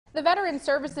The Veterans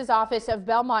Services Office of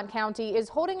Belmont County is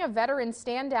holding a Veterans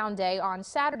Stand-Down Day on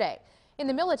Saturday. In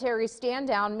the military,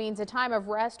 stand-down means a time of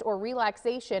rest or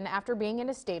relaxation after being in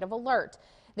a state of alert.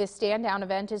 This stand-down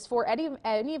event is for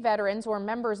any veterans or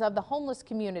members of the homeless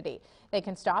community. They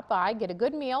can stop by, get a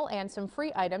good meal, and some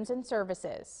free items and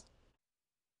services.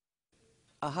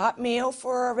 A hot meal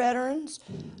for our veterans,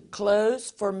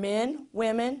 clothes for men,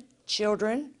 women,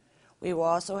 children. We will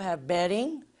also have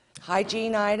bedding,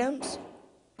 hygiene items,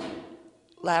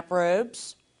 lap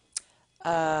robes,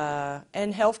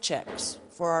 and health checks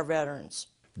for our veterans.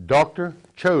 Dr.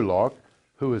 Cholak,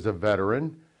 who is a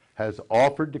veteran, has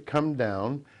offered to come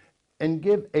down and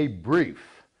give a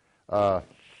brief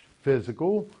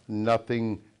physical,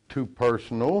 nothing too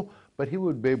personal, but he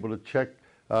would be able to check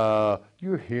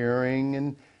your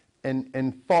hearing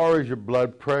and far as your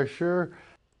blood pressure.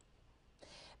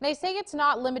 They say it's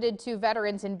not limited to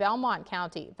veterans in Belmont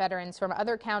County. Veterans from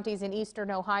other counties in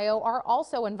eastern Ohio are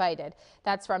also invited.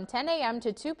 That's from 10 a.m.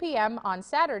 to 2 p.m. on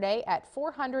Saturday at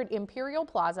 400 Imperial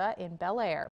Plaza in Bel Air.